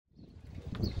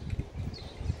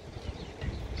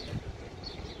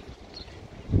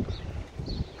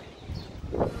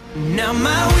Now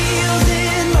my wheels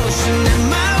in motion and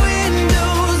my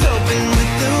windows open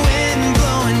with the wind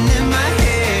blowing in my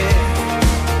hair.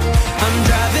 I'm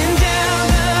driving down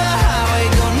the highway,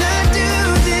 gonna do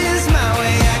this my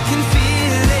way. I can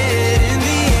feel it in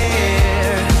the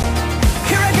air.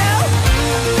 Here I go.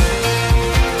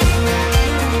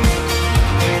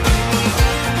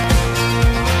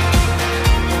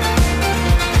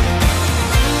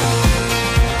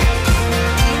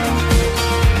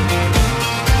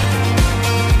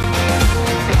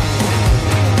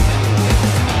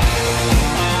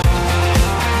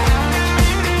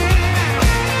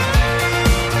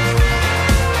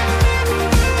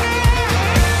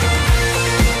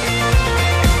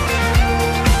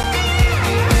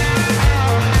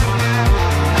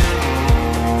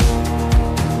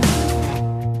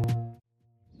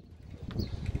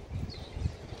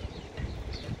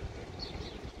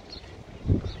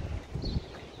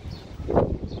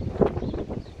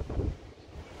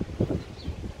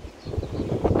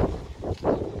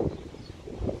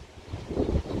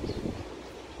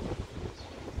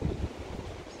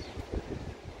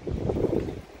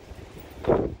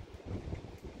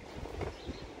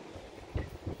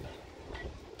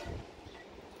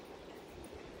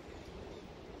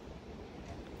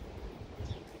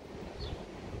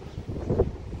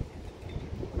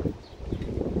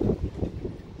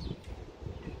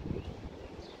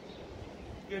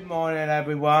 Good morning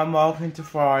everyone, welcome to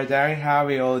Friday. How are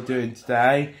we all doing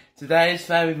today? Today is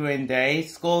very windy,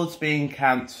 school's being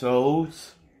cancelled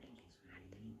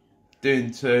due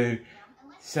to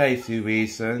safety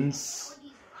reasons.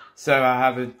 So I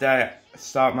have a day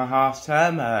start my half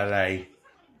term early.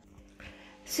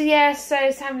 So yeah,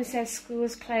 so Sammy says school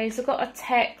is closed. I got a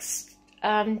text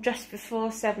just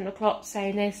before 7 o'clock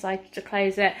saying they decided to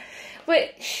close it,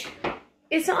 which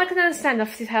it's not, I can understand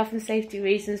obviously health and safety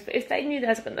reasons, but if they knew they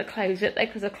was going to close it, they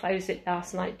could have closed it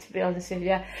last night, to be honest with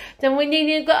you. Then we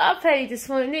needed to got up early this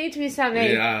morning, need to be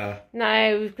Sammy. Yeah.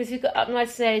 No, because we got up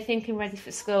nice today thinking ready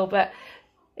for school, but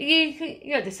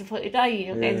you're disappointed, are you?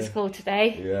 You're not going to school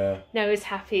today? Yeah. No, he's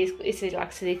happy. He's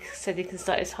like said he can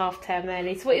start his half term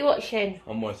early. So what are you watching?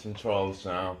 I'm watching Trolls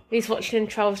now. He's watching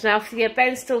Trolls now. So yeah,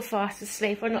 Ben's still fast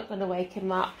asleep. We're not going to wake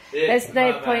him up. Yeah, there's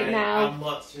no point mate, now. I'm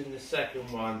watching the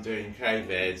second one doing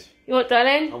COVID. You what,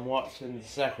 darling? I'm watching the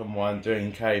second one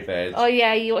doing COVID. Oh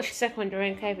yeah, you watched the second one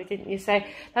during COVID, didn't you? So,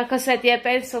 like I said, yeah,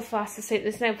 Ben's still fast asleep.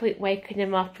 There's no point waking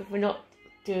him up if we're not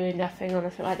doing nothing or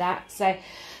nothing like that. So,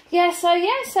 so we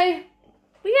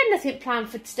had nothing planned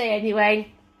for today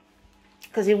anyway,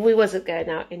 because we wasn't going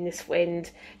out in this wind.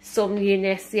 Storm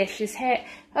Eunice, yes, she's here.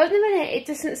 At the minute, it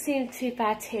doesn't seem too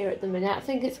bad here at the minute. I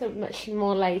think it's going to be much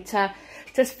more later.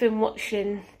 Just been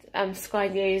watching Sky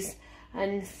News,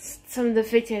 and some of the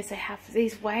videos they have,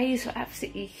 these waves are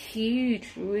absolutely huge,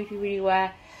 really, really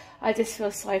were. I just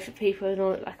feel sorry for people in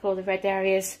all the red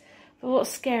areas. But what's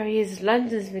scary is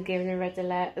London's been given a red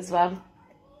alert as well.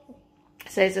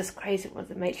 So it's just crazy what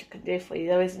the nature can do for you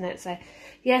though, isn't it? So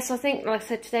yes, I think, like I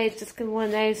said, today is just going to be one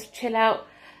of those chill out,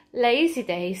 lazy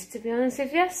days, to be honest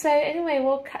with you. So anyway,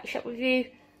 we'll catch up with you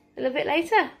a little bit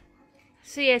later.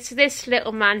 So yeah, so this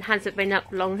little man hasn't been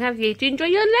up long, have you? Did you enjoy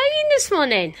your laying this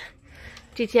morning?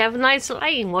 Did you have a nice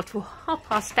laying? What, till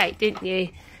 8:30, didn't you?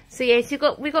 So yes,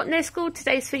 we got no school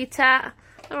today, sweetheart.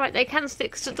 Alright, they cancelled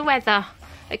it because of the weather.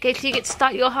 Okay, so you get to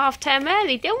start your half term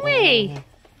early, don't we?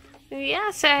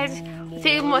 Yeah, so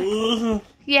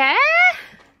yeah?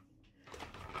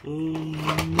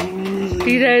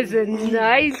 He has a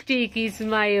nice cheeky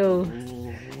smile,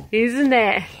 isn't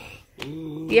it?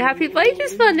 You happy boy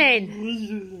this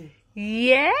morning?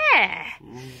 Yeah.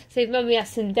 So Mummy had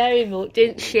some dairy milk,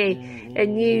 didn't she?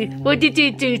 And what did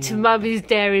you do to Mummy's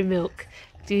dairy milk?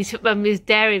 You took Mummy's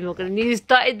dairy milk and you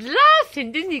started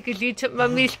laughing, didn't you? Because you took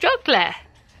Mummy's chocolate.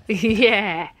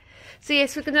 Yeah. So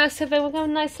yes, we're going to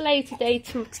nice lay today,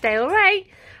 alright?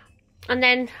 And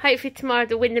then hopefully tomorrow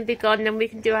the wind will be gone and then we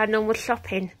can do our normal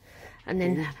shopping. And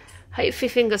then hopefully,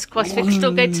 fingers crossed, we can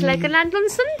still go to Legoland on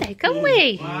Sunday, can't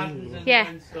we?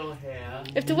 Yeah.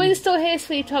 If the wind's still here,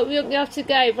 sweetheart, we won't be able to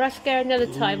go. We'll have to go another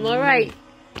time, alright?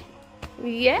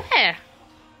 Yeah.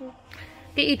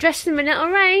 Get you dressed in a minute,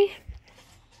 alright?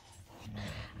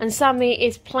 And Sammy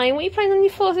is playing. What are you playing on your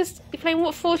fourth? You playing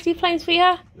what fourth are you playing for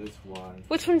you? This one.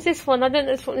 Which one's this one? I don't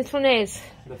know what this one is.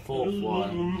 The fourth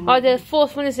one. Oh, the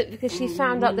fourth one is it because she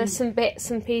found out there's some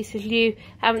bits and pieces you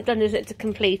haven't done, is it, to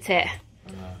complete it?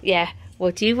 Yeah.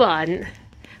 What do you want?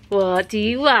 What do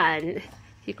you want?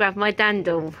 You grab my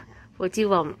dandle. What do you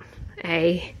want?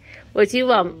 Eh? What do you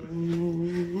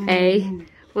want? Eh?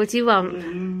 What do you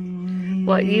want?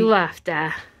 What are you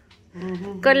after?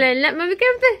 Go on then, let Mummy go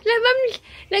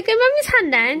let go Mummy's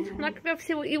hand then. And I can go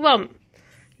see what you want.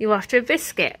 You after a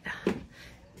biscuit?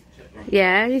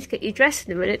 Yeah, we need to get you dressed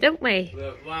in a minute, don't we?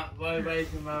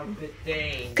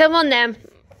 Come on then.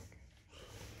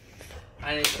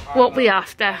 What are we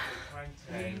after?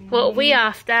 What are we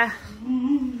after?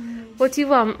 What do you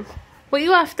want? What are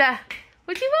you after?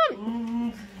 What do you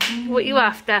want? What are you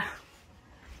after?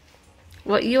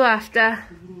 What are you after?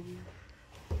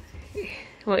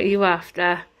 What are you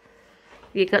after?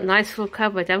 You got a nice full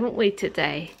cupboard, haven't we,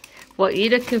 today? What are you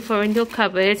looking for in your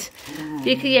cupboard?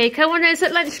 You can, yeah, you come on those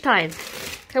at lunchtime.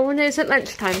 Come on those at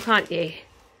lunchtime, can't you?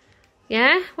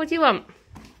 Yeah? What do you want?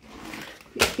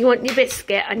 You want your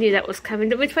biscuit? I knew that was coming.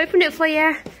 Let me open it for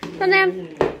you. Come on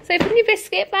then. So open your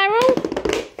biscuit barrel.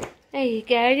 There you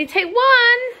go. You take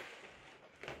one.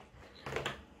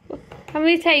 How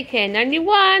many are you taking? Only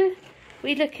one. What are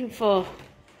you looking for?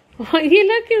 What are you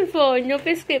looking for in your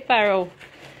biscuit barrel?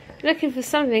 Looking for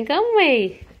something, aren't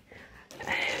we?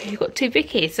 You've got 2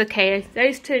 bickies. Okay,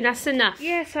 those 2, that's enough.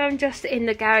 Yeah, so I'm just in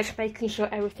the garage making sure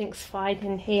everything's fine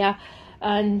in here.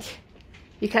 And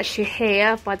you can actually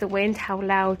hear by the wind how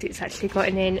loud it's actually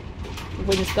gotten in. The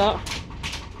wind's got.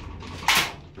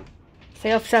 So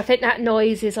obviously I think that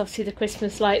noise is obviously the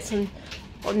Christmas lights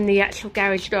on the actual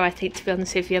garage door, I think, to be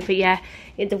honest with you. But yeah,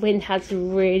 the wind has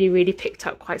really picked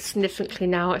up quite significantly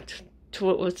now to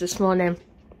what it was this morning.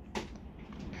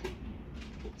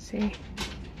 See?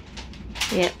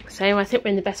 Yep, so I think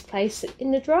we're in the best place,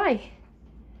 in the dry.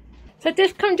 So I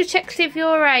just come to check see if you're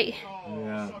alright.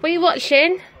 Yeah. What are you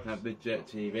watching? That Big Jet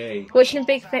TV. Watching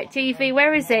Big Jet TV.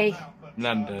 Where is he?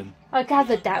 London. I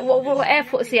gathered that. What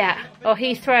airport is he at? Oh,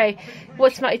 Heathrow.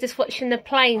 What's about you just watching the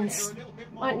planes,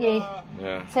 aren't you?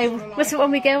 Yeah. So what's it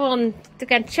when we go on to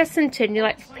go to Chessington? You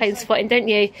like plane spotting, don't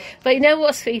you? But you know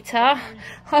what, sweetheart?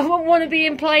 I wouldn't want to be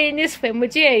in plane this one,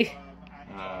 would you?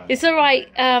 No. It's alright,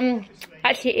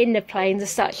 actually in the planes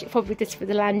as such. It probably just for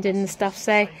the landing and stuff,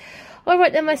 so.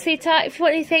 Alright then, my sweetheart, if you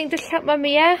want anything, just shout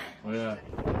Mummy, yeah? Oh, yeah.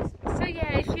 So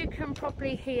yeah, as you can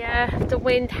probably hear, the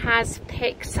wind has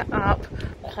picked up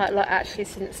quite a lot actually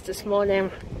since this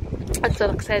morning. And so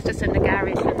like I said, just in the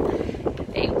garage,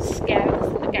 and it was scary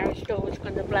because the garage door was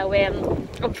going to blow in.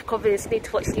 Obviously need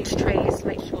to watch these trees to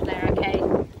make sure they're okay.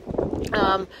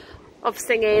 Obvious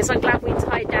thing is, I'm glad we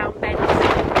tied down Ben's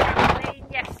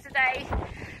trampoline yesterday,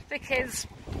 because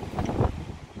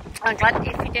I'm glad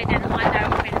if you didn't, I know it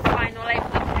would have been fine all over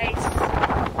the place.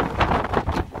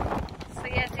 So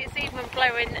yes, it's even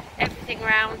blowing everything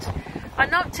around. I'm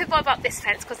not too worried about this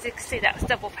fence because you can see that's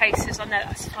double posts. I know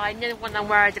that's fine. The only one I'm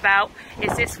worried about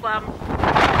is this one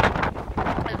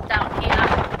down here.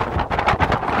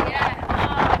 Yeah.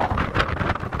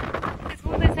 It's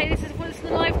what they say. This is once in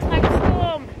a lifetime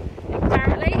storm,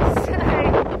 apparently. So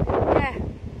yeah,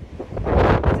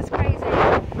 this is crazy.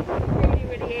 It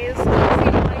really is.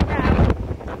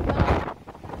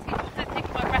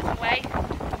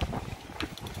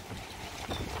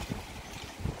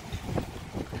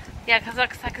 Yeah, because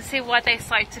I can see why they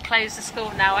decided to close the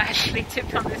school now, actually, to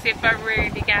be honest, if I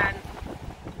really can.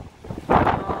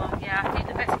 Oh, yeah, I think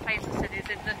the best place I said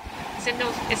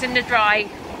is in the dry,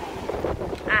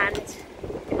 and it's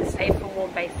safe and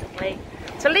warm, basically.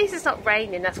 So at least it's not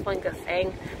raining, that's one good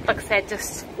thing. Like I said,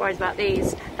 just worried about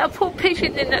these. That poor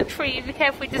pigeon in that tree, be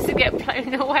careful just to get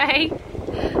blown away.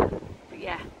 But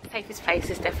yeah, the safest place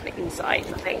is definitely inside,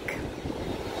 I think.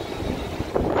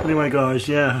 Anyway guys,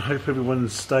 yeah, I hope everyone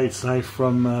stayed safe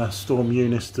from Storm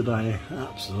Eunice today.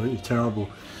 Absolutely terrible.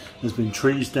 There's been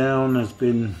trees down, there's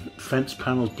been fence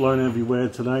panels blown everywhere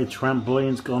today,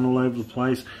 trampolines gone all over the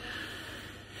place.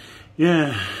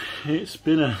 Yeah, it's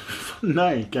been a fun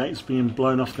day. Gates being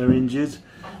blown off their hinges.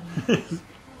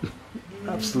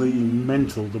 Absolutely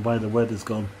mental the way the weather's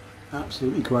gone.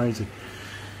 Absolutely crazy.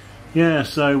 Yeah,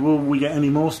 so will we get any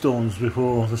more storms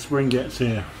before the spring gets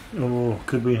here? Or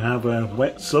could we have a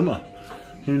wet summer?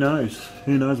 Who knows?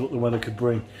 Who knows what the weather could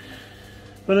bring?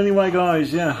 But anyway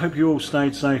guys, yeah, I hope you all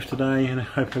stayed safe today and I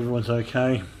hope everyone's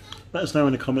okay. Let us know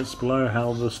in the comments below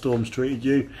how the storm's treated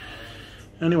you.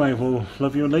 Anyway, we'll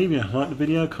love you and leave you. Like the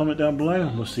video, comment down below,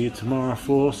 and we'll see you tomorrow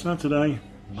for Saturday.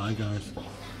 Bye guys.